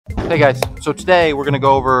Hey guys, so today we're going to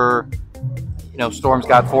go over, Storm's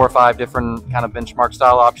got 4 or 5 different kind of benchmark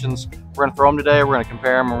style options. We're going to throw them today, we're going to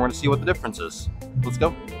compare them, and we're going to see what the difference is. Let's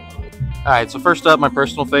go. Alright, so first up, my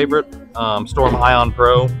personal favorite, Storm Ion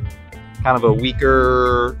Pro. Kind of a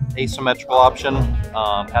weaker asymmetrical option,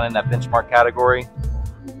 kind of in that benchmark category.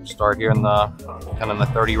 Start here in the kind of in the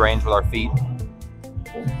 30 range with our feet.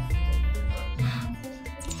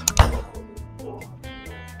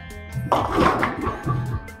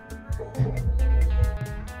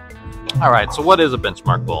 Alright, so what is a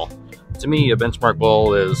benchmark ball? To me, a benchmark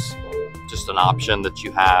ball is just an option that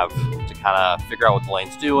you have to kind of figure out what the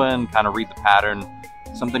lane's doing, kind of read the pattern,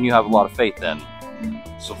 something you have a lot of faith in.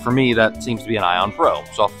 So for me, that seems to be an Ion Pro.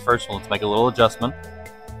 So off the first one, let's make a little adjustment.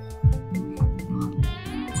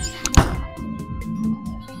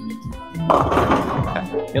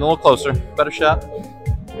 Okay, getting a little closer, better shot.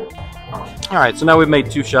 Alright, so now we've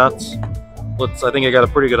made 2 shots. I think I got a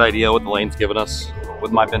pretty good idea what the lane's giving us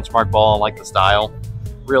with my benchmark ball. I like the style.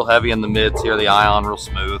 Real heavy in the mids here, the Ion, real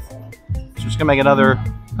smooth. So just gonna make another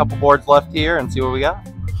couple boards left here and see what we got.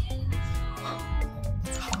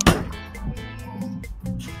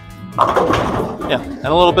 Yeah, and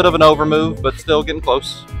a little bit of an over move, but still getting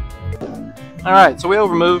close. Alright, so we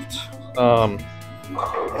over moved.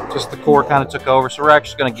 Just the core kind of took over, so we're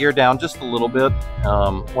actually going to gear down just a little bit.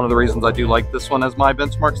 One of the reasons I do like this one as my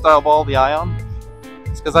benchmark style ball, the Ion,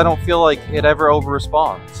 is because I don't feel like it ever over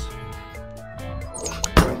responds.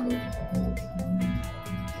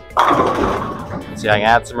 See, I can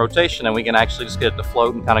add some rotation and we can actually just get it to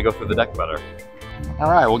float and kind of go through the deck better.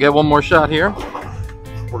 Alright, we'll get one more shot here.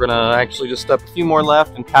 We're going to actually just step a few more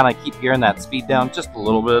left and kind of keep gearing that speed down just a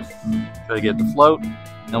little bit. Try to get it to float,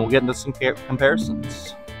 and we'll get into some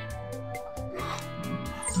comparisons.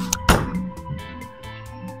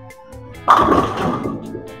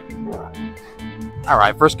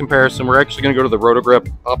 Alright, first comparison, we're actually going to go to the Rotogrip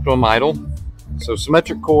Optimum Idle. So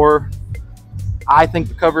symmetric core, I think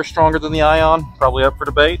the cover is stronger than the Ion, probably up for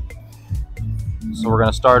debate. So we're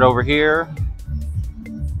going to start over here.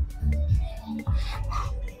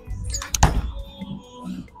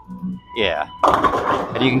 Yeah,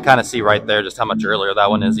 and you can kind of see right there just how much earlier that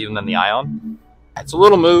one is even than the Ion. It's a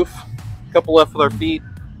little move, a couple left with our feet.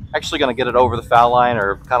 Actually going to get it over the foul line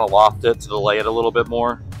or kind of loft it to delay it a little bit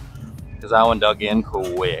more, because that one dug in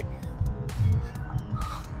quick.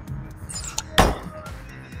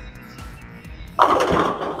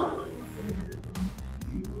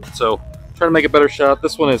 So try to make a better shot.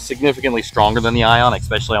 This one is significantly stronger than the Ion,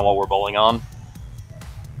 especially on what we're bowling on.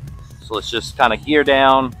 So let's just kind of gear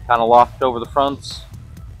down, kind of loft over the fronts,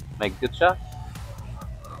 make a good shot.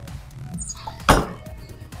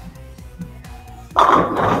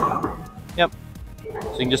 Yep.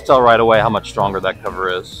 So you can just tell right away how much stronger that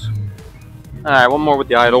cover is. Alright, one more with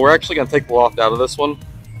the idle. We're actually going to take the loft out of this one.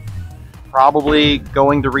 Probably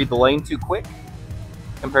going to read the lane too quick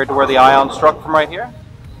compared to where the Ion struck from right here.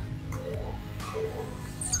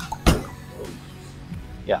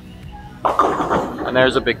 Yeah. And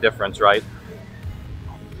there's a big difference, right?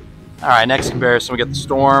 Alright, next comparison, we get the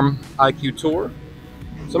Storm IQ Tour.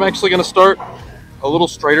 So I'm actually going to start a little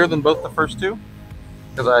straighter than both the first two,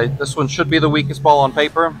 because this one should be the weakest ball on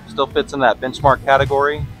paper. Still fits in that benchmark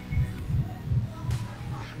category.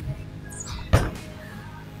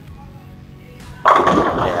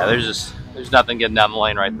 Yeah, there's nothing getting down the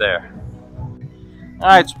lane right there.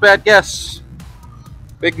 Alright, it's a bad guess.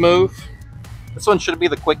 Big move. This one should be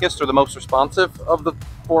the quickest or the most responsive of the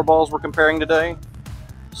 4 balls we're comparing today.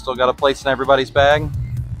 Still got a place in everybody's bag.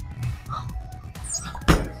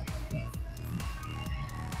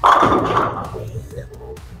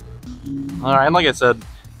 Alright, and like I said,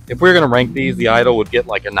 if we were going to rank these, the Idol would get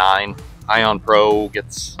like a 9. Ion Pro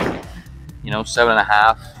gets,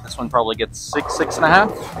 7.5. This one probably gets 6,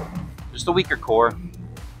 6.5. Just a weaker core.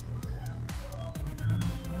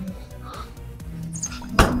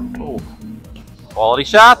 Oh. Quality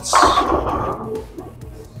shots.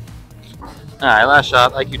 Alright, last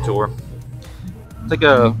shot, IQ Tour. Take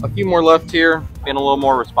a few more left here, being a little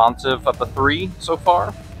more responsive up a 3 so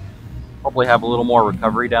far. Probably have a little more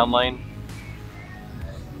recovery down lane.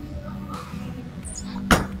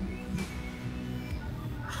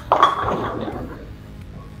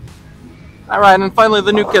 Alright, and finally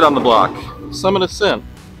the new kid on the block, Summit Ascent.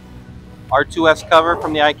 R2S cover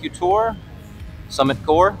from the IQ Tour, Summit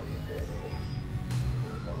core.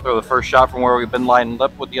 Throw the first shot from where we've been lined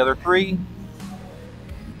up with the other 3.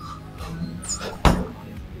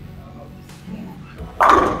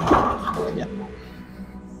 Yeah.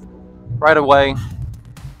 Right away,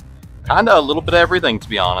 kind of a little bit of everything, to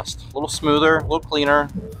be honest. A little smoother, a little cleaner.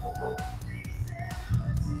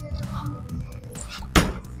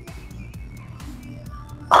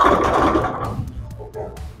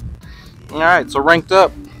 Alright, so ranked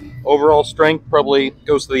up. Overall strength probably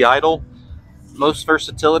goes to the idle. Most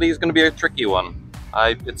versatility is going to be a tricky one.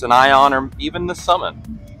 It's an ion or even the summit.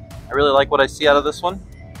 I really like what I see out of this one.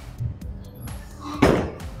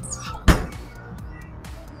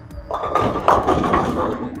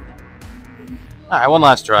 Alright, one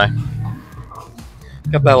last try.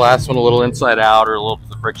 Got that last one a little inside out, or a little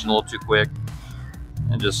the friction a little too quick.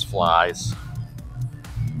 And just flies.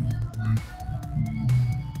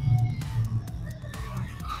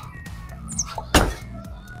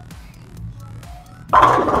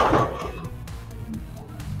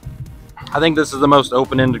 I think this is the most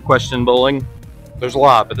open-ended question in bowling. There's a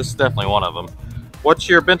lot, but this is definitely one of them. What's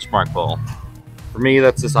your benchmark bowl? For me,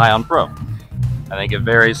 that's this Ion Pro. I think it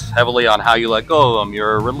varies heavily on how you let go of them,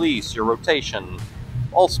 your release, your rotation,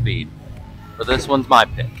 ball speed. But this one's my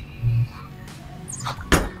pick.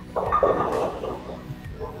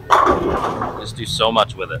 Just do so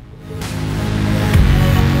much with it.